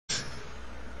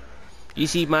You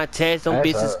see my tats, them That's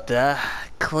bitches her. the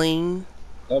clean.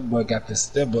 That boy got this.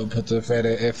 That boy put the fat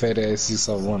ass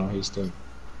 601 on his stuff.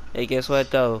 Hey, guess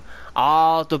what though?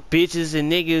 All the bitches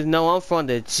and niggas know I'm from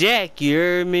the Jack, you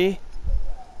heard me?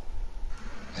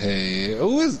 Hey,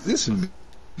 who is this?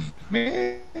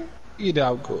 Man, he the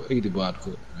out court. He the boy out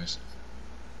court.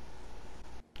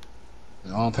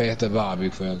 On past the bar,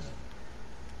 big fella.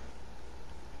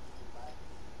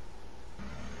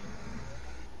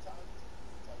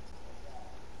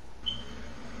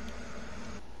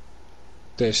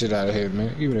 That shit out of here,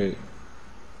 man. Give me that.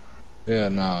 Hell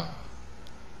nah.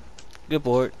 Good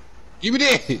board. Give me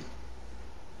that.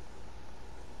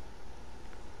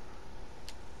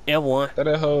 F1. That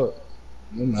hoe.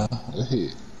 Nah, that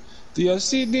hit. Do y'all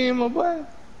see then, my boy?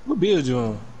 What build you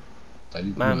on? Like,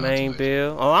 you My going too main much.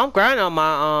 bill. Oh, I'm grinding on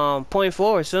my point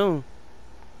forward soon.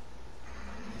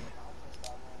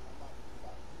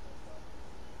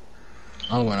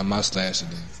 I'm going to my slash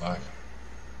today. Fuck.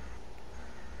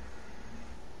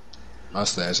 My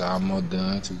slash almost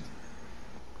done too.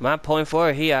 My point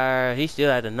forward, he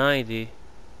still at the 90.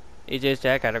 It's just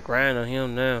that I gotta grind on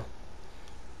him now.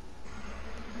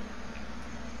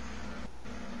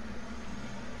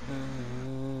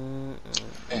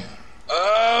 Damn.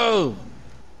 Oh!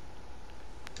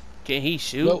 Can he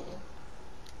shoot? Nope.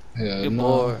 Hell Good no.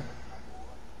 board.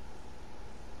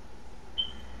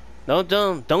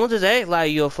 Don't just act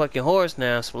like you're a fucking horse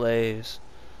now, slaves.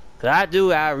 Cause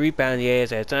I rebound your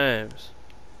ass at times.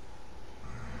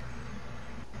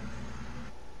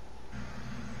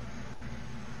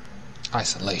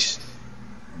 Isolation.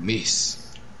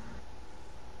 Miss.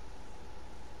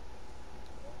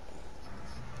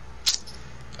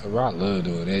 I love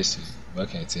doing that shit. But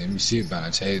I can't tell me shit about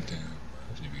a chase down.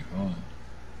 That should be fun.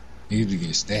 You need to get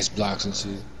stats blocks and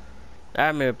shit. I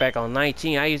remember back on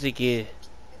 19, I used to get.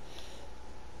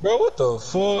 Bro, what the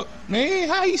fuck? Man,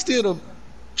 how he still the...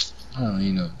 I don't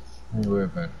even know. Don't worry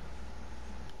about it.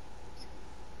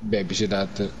 Baby shit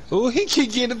out there. Oh, he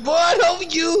keep getting the board over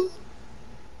you.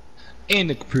 And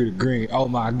the computer green. Oh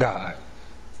my god.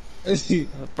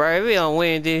 Bro, we don't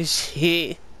win this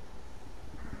shit.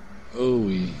 Oh,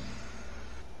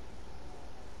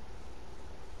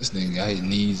 this nigga got his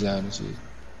knees out and shit.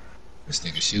 This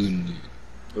nigga shooting dude.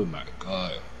 Oh my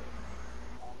god.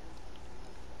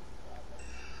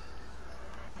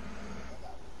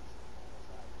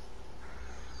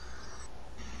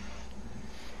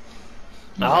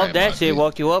 You I hope right that about shit that.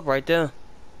 woke you up right there.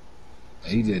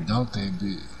 He just dunked that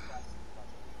bitch.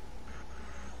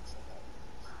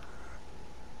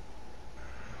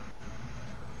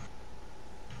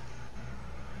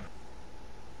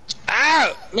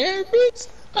 Ow! Man, bitch!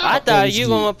 I I'll thought punish you you.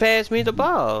 gonna pass me the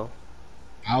ball.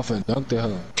 I'll finna dunk that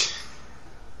hoe.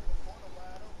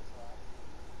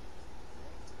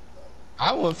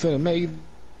 I wasn't finna make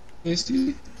this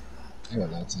shit. I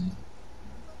got that to you.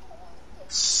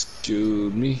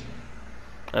 Excuse me.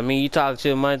 I mean, you talk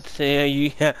to my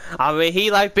you. I mean,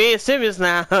 he like Ben Simmons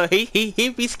now. he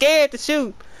be scared to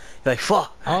shoot. He like,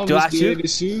 fuck. I don't Do be I scared shoot? to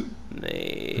shoot. Nah.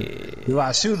 Do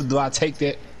I shoot or do I take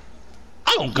that?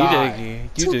 Oh You God.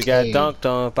 just got 2K. dunked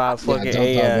on by Yeah, fucking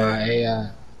dunked on AI. by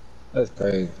AI. That's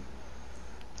crazy.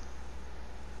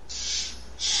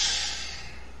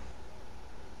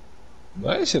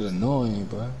 But that shit annoying,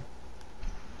 bro.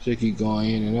 Shit keep going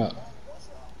in and out.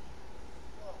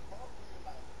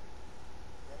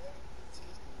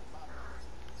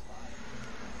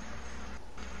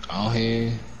 Go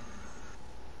ahead.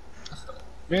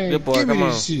 Man, Good boy, give me come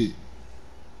this on. shit.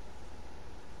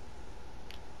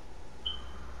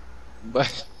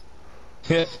 But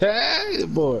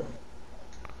good boy.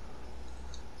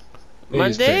 They My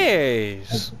just take it.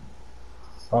 days.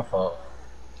 My fault.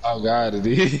 Oh God, it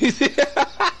is.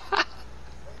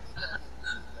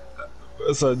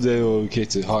 What's up, Jay? When we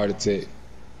catch a heart attack.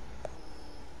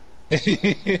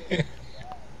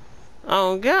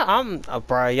 Oh god,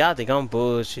 bro. Y'all think I'm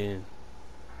bullshitting?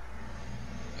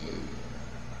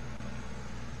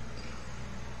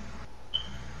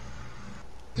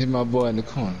 Hit my boy in the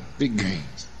corner. Big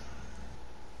greens.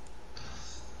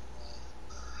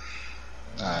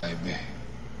 Alright, man.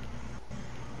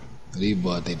 These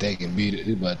boys think they can beat it.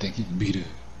 These boys think he can beat it.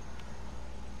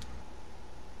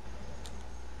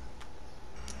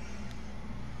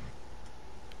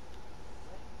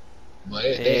 But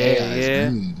that Yeah, AI is yeah.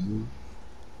 green, dude.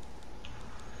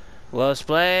 Well,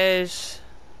 Splash,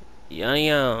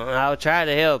 young. I'll try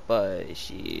to help, but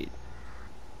shit.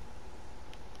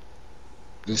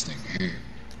 This thing here.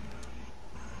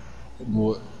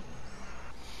 Boy.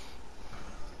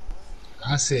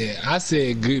 I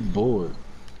said good board.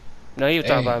 No, you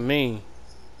talking Damn. about me.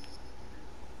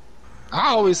 I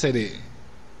always say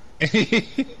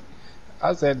that.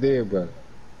 I said there, bro.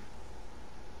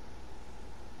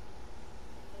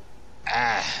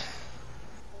 Ah.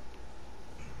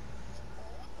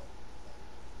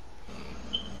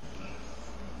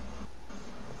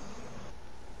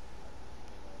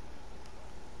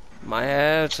 Might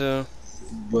have to.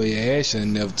 But yeah, I should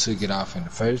never took it off in the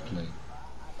first place.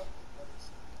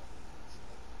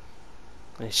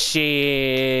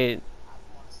 Shit.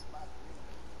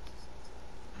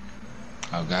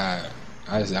 Oh God,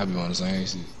 I be on the same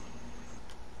shit.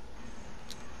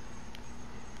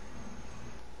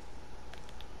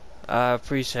 I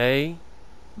appreciate.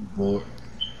 Boy,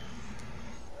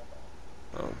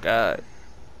 Oh God.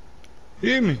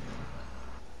 hear me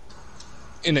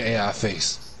in the AI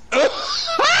face.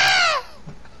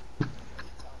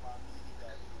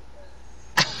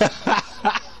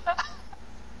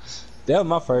 That was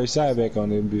my first shot back on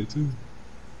that bit too.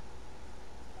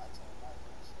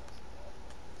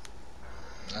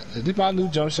 This my new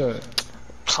jump shot.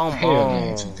 Come Hell no,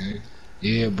 on. 2K.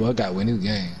 Yeah, boy, I got win new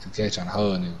game. 2K trying to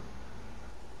hold nigga.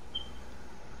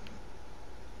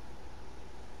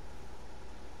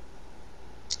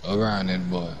 Around that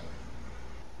boy.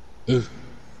 Ooh.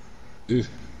 Ooh.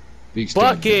 Big step.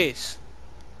 Buckets.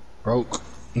 Broke.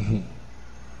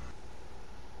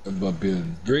 That boy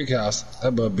building brick house.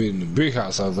 That boy building the brick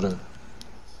house over there.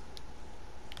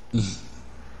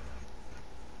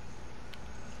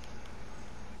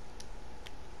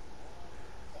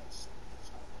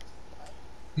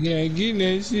 You ain't getting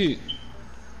that shit.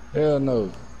 Hell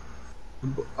no.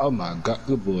 Oh my God,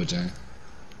 good boy, Jane.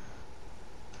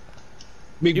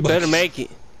 Big You better make it.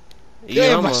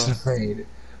 Yeah, I'm I supposed to made it.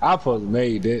 I supposed to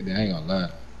made that. I ain't gonna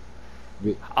lie.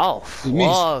 But oh you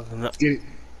missed. fuck. No. Get it.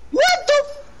 What the?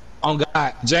 Oh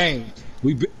God, James.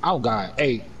 Oh God.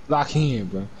 Hey, lock in,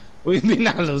 bro. We better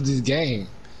not lose this game.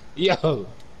 Yo,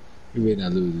 we better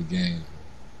not lose this game,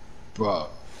 bro.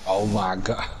 Oh my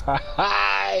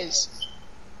gosh.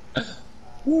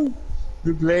 Woo.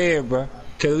 We playing, bro.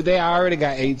 Cause they already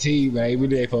got 18, man. We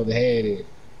ain't supposed to have it.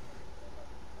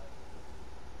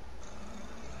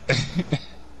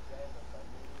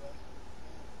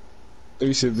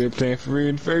 We should have been playing for real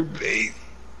in the first place.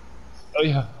 Oh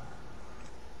yeah.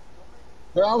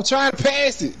 Bro, I was trying to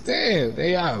pass it. Damn,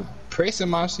 they are pressing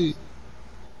my shit.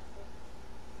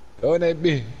 Oh, that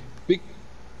big.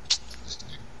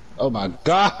 Oh my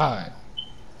God.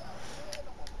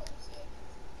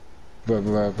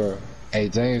 Bro. Hey,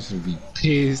 James would be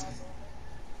pissed.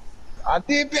 I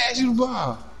did pass you the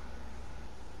ball.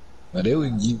 But they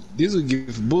would give, this would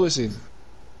give for bullshit.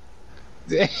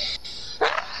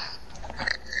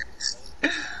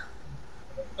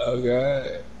 Oh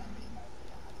God.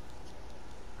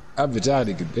 I bet y'all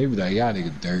niggas, they be like, y'all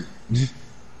niggas dirt. I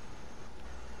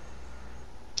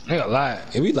ain't gonna lie.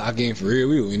 If we lock in for real,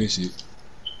 we win this shit.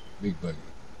 Big bucket.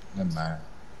 Never mind.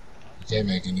 You can't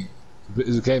make any.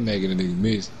 You can't make it a nigga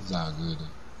miss. It's all good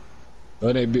though.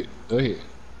 Oh, that bit. Go ahead.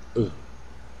 Come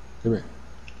here.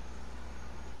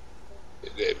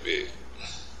 Hit that bit.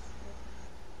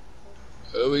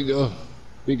 There we go.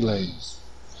 Big legs.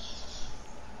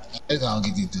 Let's all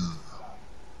get these dudes.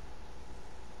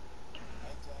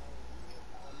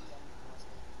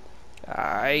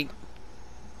 Alright.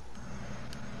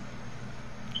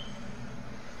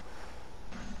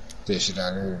 That shit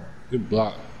out here. Good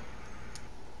block.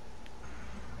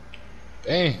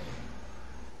 Dang.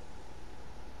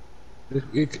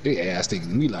 They ass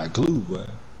taking me like glue, boy.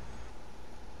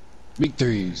 Big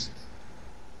threes.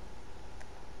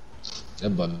 That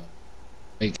boy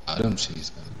make all them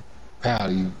shits, man. Proud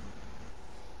of you.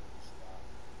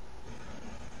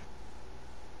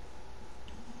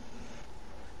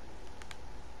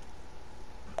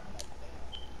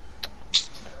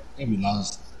 They be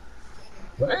lost.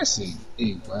 But that shit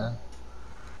big, boy.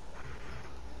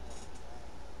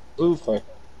 Ooh, fuck.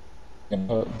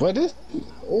 But this,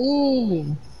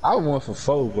 ooh, I went for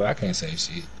 4, but I can't say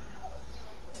shit.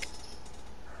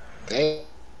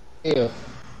 Damn,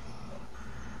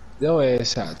 your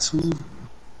ass shot 2.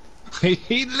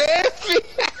 He left me.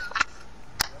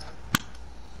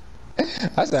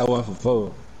 I said I went for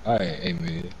 4. All right, hey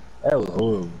man, that was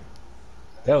horrible.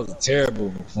 That was a terrible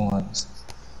performance.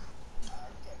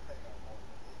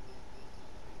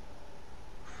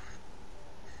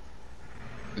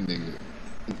 Nigga,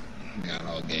 got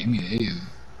all gave me the hell.